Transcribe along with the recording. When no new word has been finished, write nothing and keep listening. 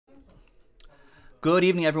Good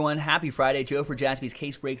evening, everyone. Happy Friday. Joe for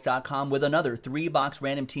jaspyscasebreaks.com with another 3-box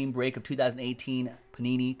random team break of 2018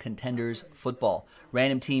 Panini Contenders football.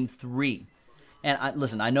 Random team 3. And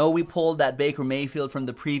listen, I know we pulled that Baker Mayfield from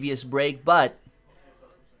the previous break, but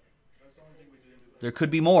there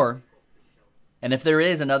could be more. And if there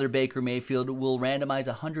is another Baker Mayfield, we'll randomize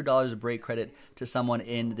 $100 of break credit to someone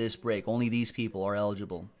in this break. Only these people are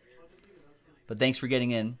eligible. But thanks for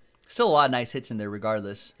getting in. Still a lot of nice hits in there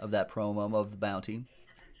regardless of that promo of the bounty.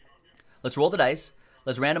 Let's roll the dice.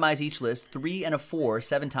 Let's randomize each list. 3 and a 4,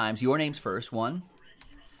 7 times. Your names first. 1,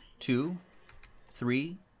 2,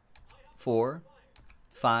 3, 4,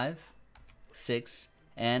 5, 6,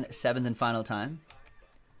 and 7th and final time.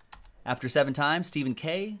 After 7 times, Stephen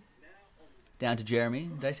K. Down to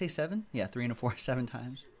Jeremy. Did I say 7? Yeah, 3 and a 4, 7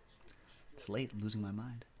 times. It's late. I'm losing my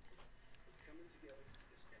mind.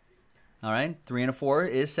 All right, 3 and a 4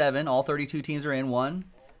 is 7. All 32 teams are in. 1,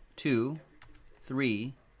 2,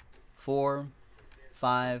 3, 4,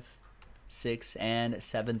 5, 6, and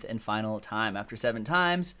 7th and final time. After 7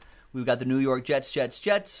 times, we've got the New York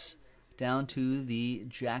Jets, down to the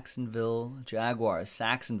Jacksonville Jaguars,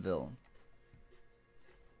 Saxonville.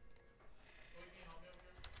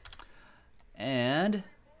 And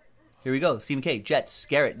here we go. Stephen K. Jets.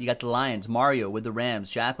 Garrett, you got the Lions. Mario with the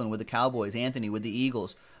Rams. Jacqueline with the Cowboys. Anthony with the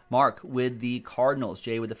Eagles. Mark with the Cardinals.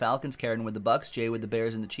 Jay with the Falcons. Karen with the Bucks. Jay with the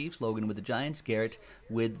Bears and the Chiefs. Logan with the Giants. Garrett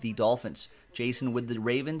with the Dolphins. Jason with the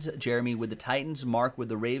Ravens. Jeremy with the Titans. Mark with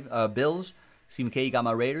the Bills. Stephen K. You got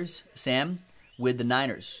my Raiders. Sam with the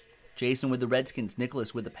Niners. Jason with the Redskins.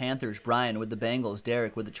 Nicholas with the Panthers. Brian with the Bengals.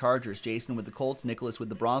 Derek with the Chargers. Jason with the Colts. Nicholas with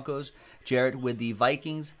the Broncos. Jarrett with the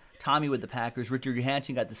Vikings. Tommy with the Packers. Richard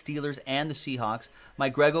Johansson got the Steelers and the Seahawks.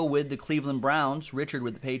 Mike Grego with the Cleveland Browns. Richard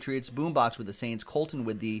with the Patriots. Boombox with the Saints. Colton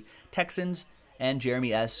with the Texans. And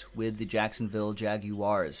Jeremy S. with the Jacksonville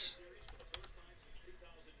Jaguars.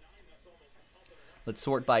 Let's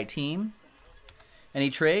sort by team.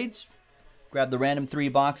 Any trades? Grab the random 3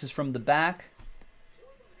 boxes from the back.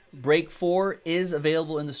 Break 4 is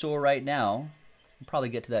available in the store right now. We'll probably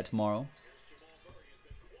get to that tomorrow.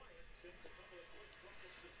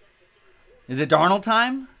 Is it Darnold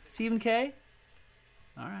time, Stephen K?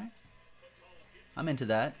 All right. I'm into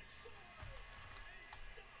that.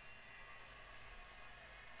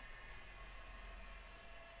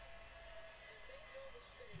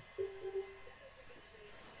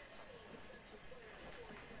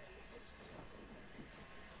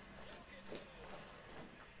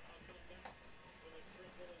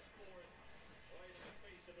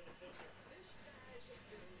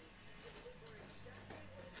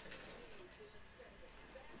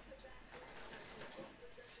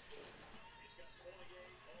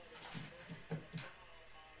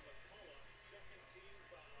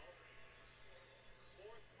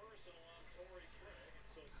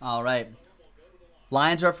 All right.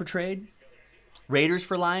 Lions are for trade. Raiders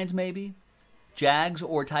for Lions, maybe. Jags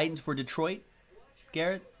or Titans for Detroit.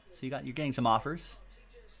 Garrett, so you're getting some offers.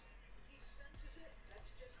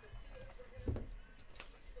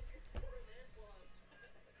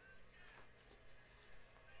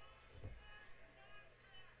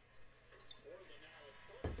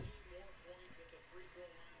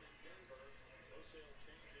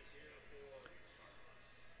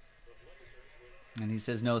 And he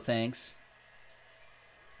says no thanks.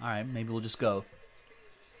 All right, maybe we'll just go.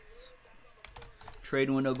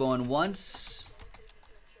 Trade window going once.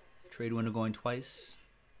 Trade window going twice.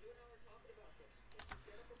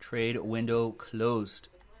 Trade window closed.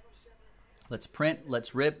 Let's print,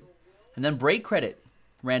 let's rip, and then break credit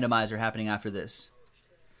randomizer happening after this.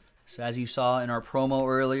 So as you saw in our promo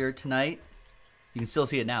earlier tonight, you can still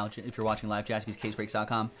see it now if you're watching live,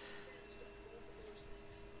 jaspyscasebreaks.com.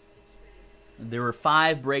 There were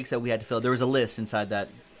 5 breaks that we had to fill. There was a list inside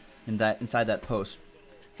that post.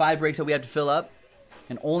 5 breaks that we had to fill up,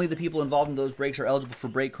 and only the people involved in those breaks are eligible for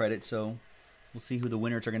break credit. So we'll see who the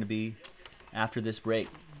winners are going to be after this break.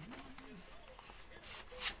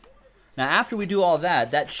 Now, after we do all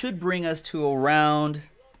that, that should bring us to around,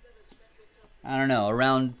 I don't know,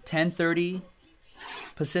 around 10:30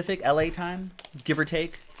 Pacific LA time, give or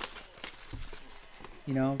take.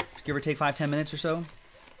 You know, give or take 5-10 minutes or so.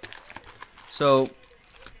 So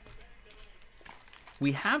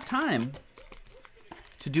we have time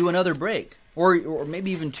to do another break, or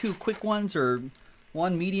maybe even 2 quick ones, or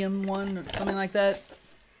 1 medium one, or something like that.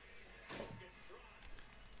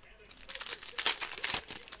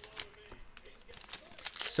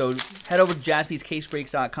 So head over to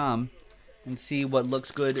jaspyscasebreaks.com and see what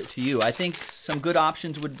looks good to you. I think some good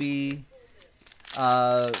options would be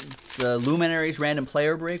The Luminaries random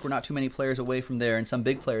player break. We're not too many players away from there, and some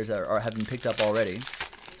big players have been picked up already.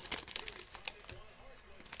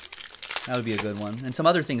 That would be a good one. And some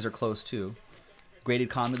other things are close too. Graded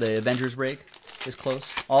comic, the Avengers break is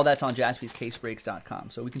close. All that's on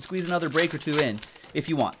jaspyscasebreaks.com. So we can squeeze another break or two in if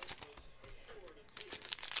you want.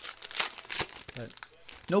 But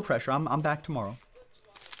no pressure. I'm back tomorrow.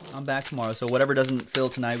 I'm back tomorrow. So whatever doesn't fill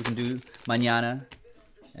tonight, we can do mañana.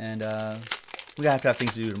 And we have to have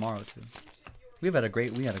things to do tomorrow too. We had a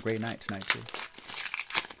great night tonight too.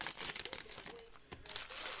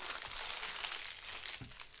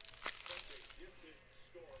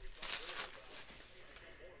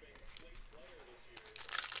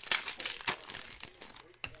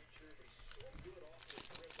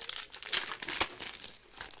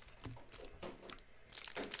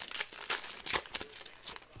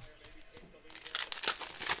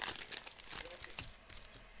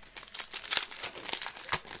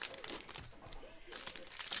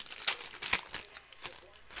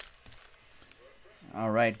 All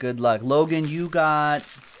right, good luck, Logan. You got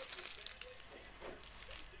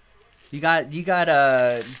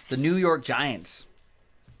the New York Giants.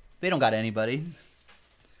 They don't got anybody.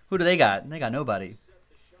 Who do they got? They got nobody.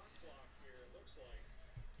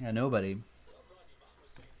 Yeah, nobody.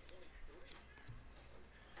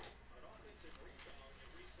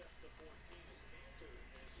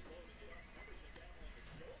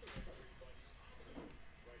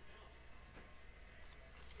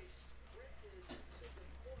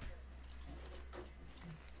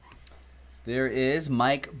 There is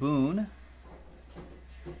Mike Boone.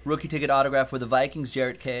 Rookie ticket autograph for the Vikings,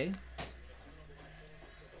 Jarrett K.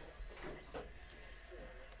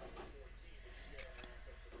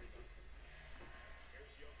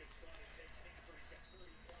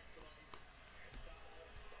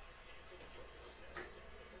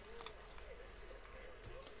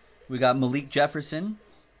 We got Malik Jefferson.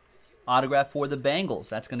 Autograph for the Bengals.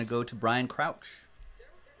 That's going to go to Brian Crouch.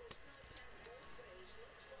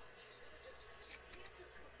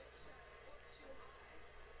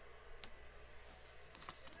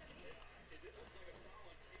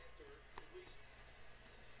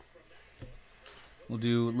 We'll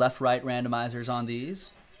do left-right randomizers on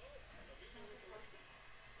these.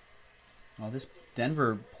 Oh, this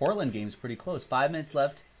Denver-Portland game is pretty close. 5 minutes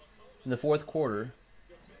left in the fourth quarter.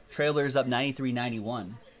 Trailers up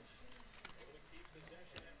 93-91.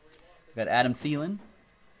 Got Adam Thielen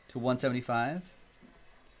to 175.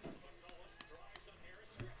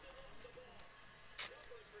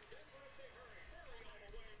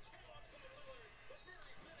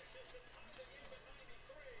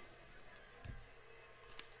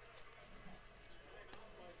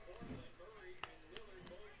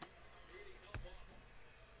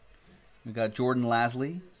 We got Jordan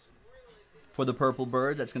Lasley for the Purple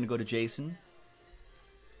Birds. That's going to go to Jason.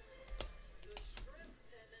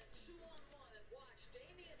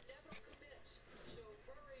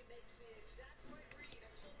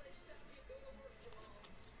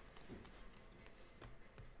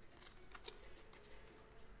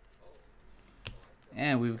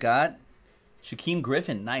 And we've got Shaquem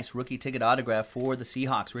Griffin. Nice rookie ticket autograph for the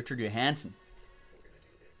Seahawks. Richard Johansson.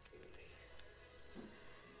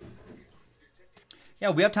 Yeah,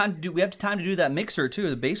 we have time to do that mixer too,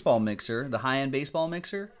 the baseball mixer, the high-end baseball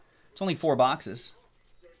mixer. It's only 4 boxes.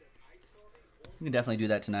 We can definitely do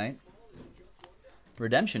that tonight.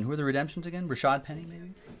 Redemption. Who are the redemptions again? Rashad Penny,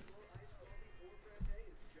 maybe?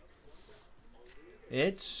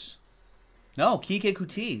 It's no, Kike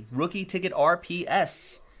Kuti. Rookie ticket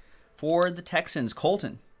RPS for the Texans.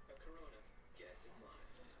 Colton.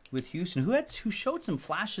 With Houston. Who showed some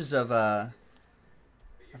flashes of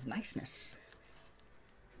niceness.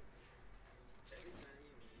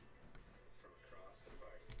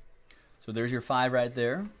 So there's your 5 right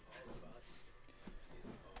there.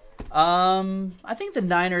 I think the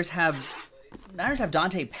Niners have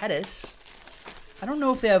Dante Pettis. I don't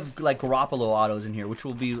know if they have like Garoppolo autos in here, which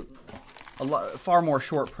will be far more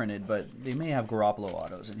short printed, but they may have Garoppolo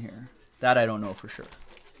autos in here. That I don't know for sure.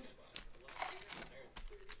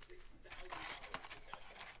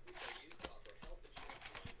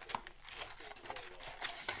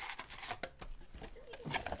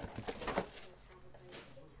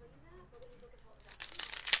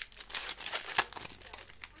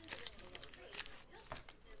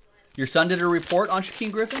 Your son did a report on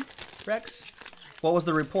Shaquem Griffin, Rex? What was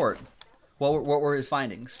the report? What were his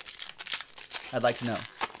findings? I'd like to know.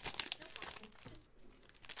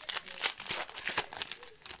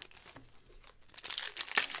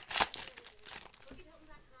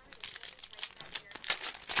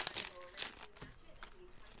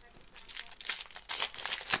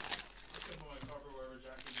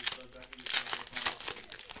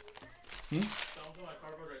 Hmm?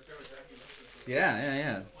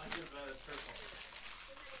 Yeah.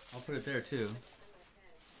 I'll put it there too.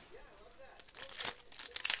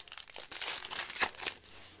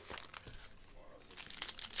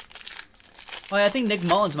 Oh, yeah, I think Nick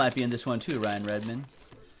Mullins might be in this one too, Ryan Redmond.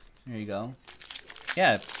 There you go.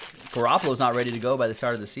 Yeah, Garoppolo's not ready to go by the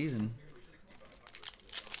start of the season.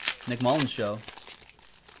 Nick Mullins show.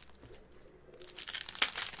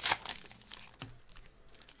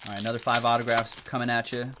 All right, another 5 autographs coming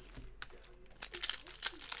at you.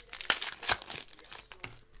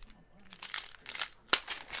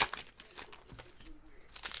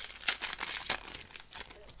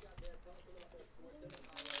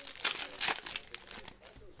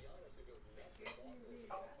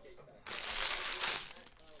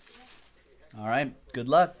 All right, good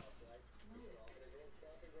luck.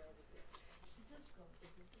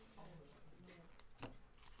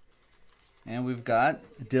 And we've got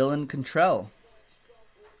Dylan Cantrell.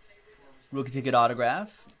 Rookie ticket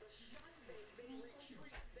autograph.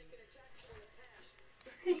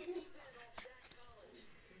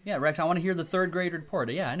 Yeah, Rex, I want to hear the 3rd grade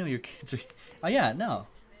report. Yeah, I know your kids are... Oh, yeah, no.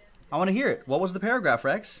 I want to hear it. What was the paragraph,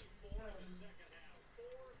 Rex?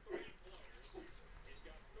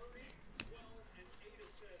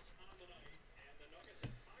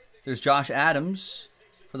 There's Josh Adams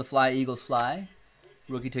for the Fly Eagles Fly.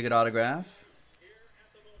 Rookie ticket autograph.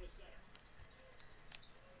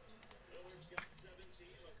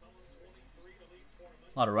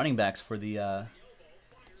 A lot of running backs for the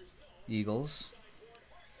Eagles.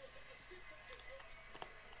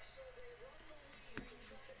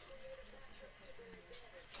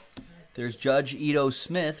 There's Judge Ito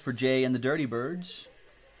Smith for Jay and the Dirty Birds.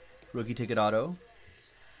 Rookie ticket auto.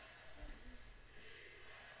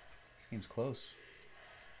 This game's close.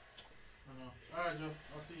 All right, Joe.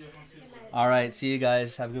 I'll see you on Tuesday. All right, see you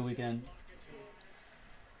guys. Have a good weekend.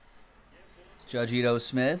 Judge Ito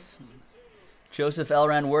Smith. Joseph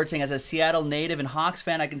Elran Wurtzing, as a Seattle native and Hawks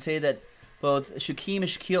fan, I can say that both Shaquem and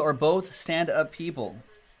Shaquille are both stand-up people.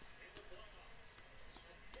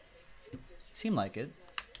 Seem like it.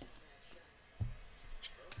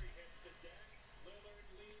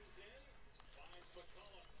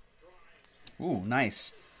 Ooh,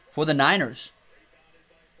 nice. For the Niners,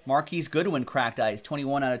 Marquise Goodwin, cracked ice,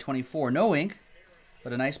 21 out of 24. No ink,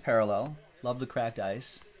 but a nice parallel. Love the cracked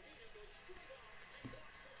ice.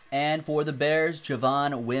 And for the Bears,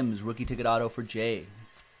 Javon Wims, rookie ticket auto for Jay.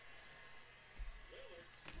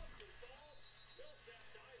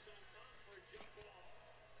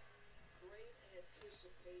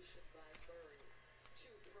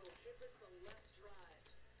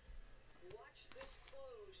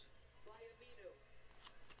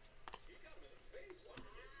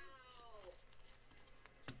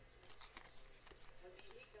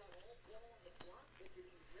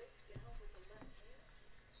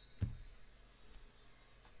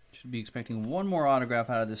 Should be expecting one more autograph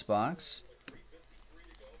out of this box.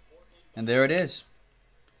 And there it is.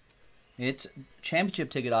 It's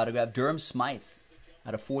championship ticket autograph, Durham Smythe,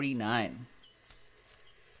 out of 49.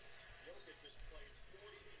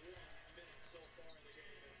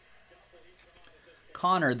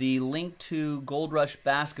 Connor, the link to Gold Rush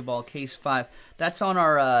Basketball Case 5. That's on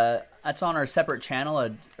our separate channel,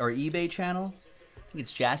 our eBay channel. I think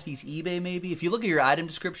it's Jaspy's eBay maybe. If you look at your item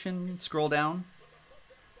description, scroll down.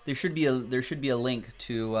 There should be a link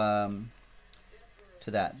to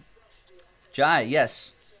that. Jai,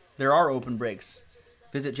 yes, there are open breaks.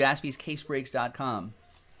 Visit jaspyscasebreaks.com.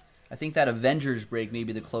 I think that Avengers break may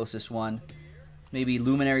be the closest one. Maybe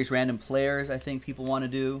Luminaries Random Players, I think people want to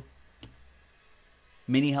do.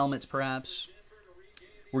 Mini helmets, perhaps.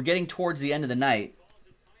 We're getting towards the end of the night,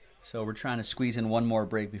 so we're trying to squeeze in one more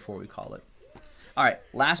break before we call it. All right,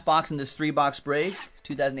 last box in this 3-box break,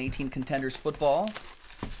 2018 Contenders Football.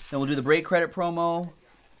 Then we'll do the break credit promo,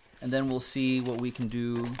 and then we'll see what we can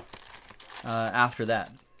do after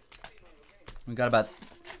that. We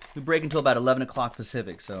break until about 11 o'clock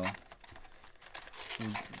Pacific, so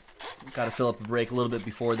we've got to fill up the break a little bit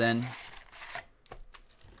before then.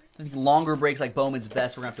 I think longer breaks like Bowman's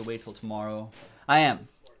best. We're gonna have to wait till tomorrow. I am,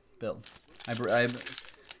 Bill.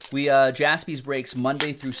 Jaspy's breaks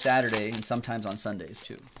Monday through Saturday, and sometimes on Sundays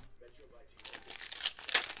too.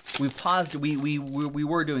 We've paused. We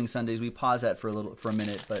were doing Sundays. We paused that for a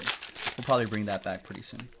minute, but we'll probably bring that back pretty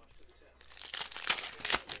soon.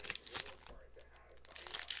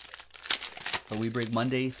 But we break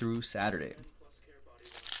Monday through Saturday.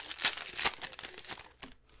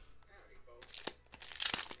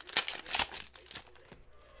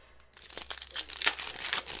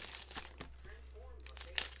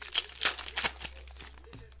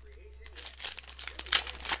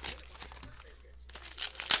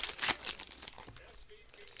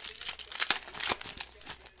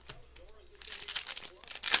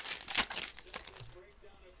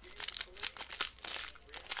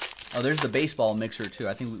 Oh, there's the baseball mixer, too.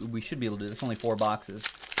 I think we should be able to do this. It's only 4 boxes.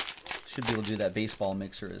 Should be able to do that baseball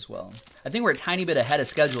mixer as well. I think we're a tiny bit ahead of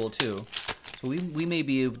schedule, too. So we may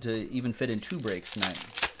be able to even fit in 2 breaks tonight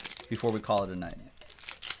before we call it a night.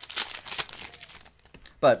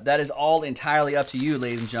 But that is all entirely up to you,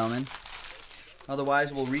 ladies and gentlemen.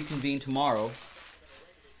 Otherwise, we'll reconvene tomorrow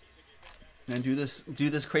and do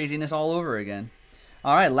this craziness all over again.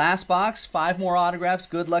 All right, last box. 5 more autographs.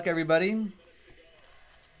 Good luck, everybody.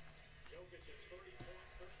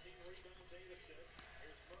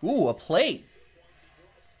 Ooh, a plate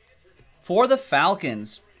for the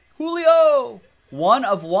Falcons. Julio, 1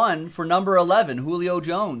 of 1 for number 11, Julio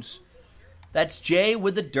Jones. That's Jay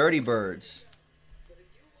with the Dirty Birds.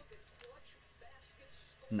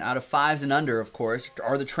 And out of 5s and under, of course,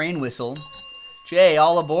 are the train whistle. Jay,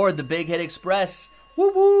 all aboard the Big Hit Express.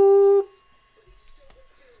 Whoop, whoop.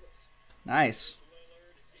 Nice.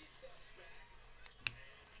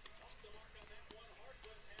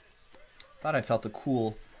 Thought I felt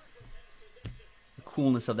the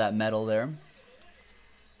coolness of that metal there.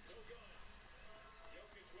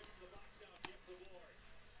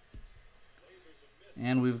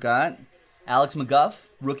 And we've got Alex McGuff,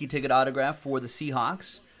 rookie ticket autograph for the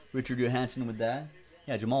Seahawks. Richard Johansson with that.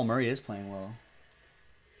 Yeah, Jamal Murray is playing well.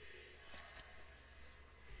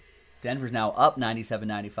 Denver's now up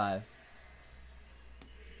 97-95.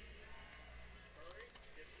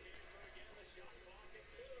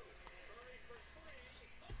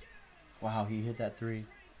 Wow, he hit that 3.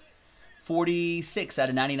 46 out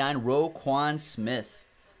of 99, Roquan Smith.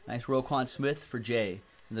 Nice Roquan Smith for Jay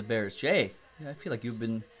and the Bears. Jay, I feel like you've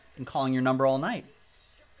been calling your number all night.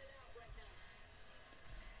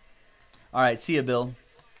 All right, see ya, Bill.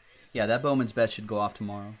 Yeah, that Bowman's Best should go off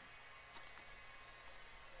tomorrow.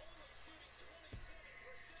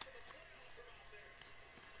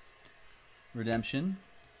 Redemption.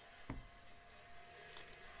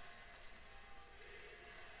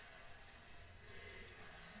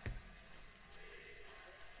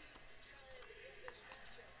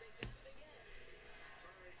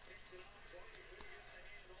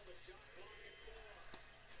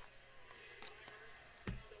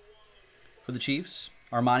 For the Chiefs,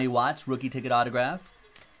 Armani Watts, rookie ticket autograph.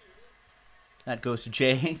 That goes to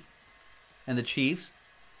Jay and the Chiefs.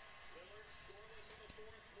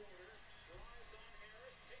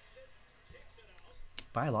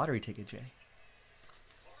 Buy a lottery ticket, Jay.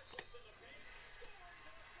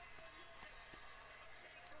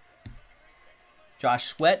 Josh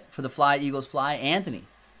Sweat for the Fly, Eagles Fly. Anthony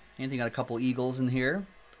got a couple Eagles in here.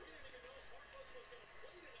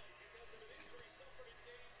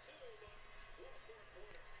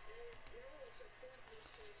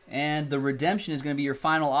 And the redemption is going to be your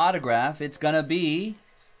final autograph. It's going to be,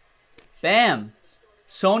 bam,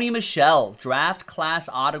 Sony Michel, Draft Class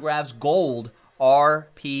Autographs Gold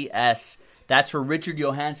RPS. That's for Richard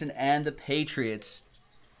Johansson and the Patriots.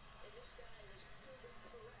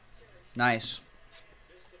 Nice.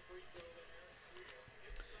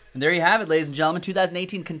 And there you have it, ladies and gentlemen.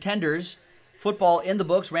 2018 Contenders. Football in the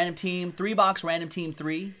books. Random team 3-box, random team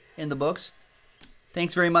 3 in the books.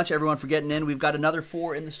 Thanks very much, everyone, for getting in. We've got another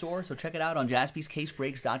 4 in the store, so check it out on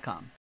jaspyscasebreaks.com.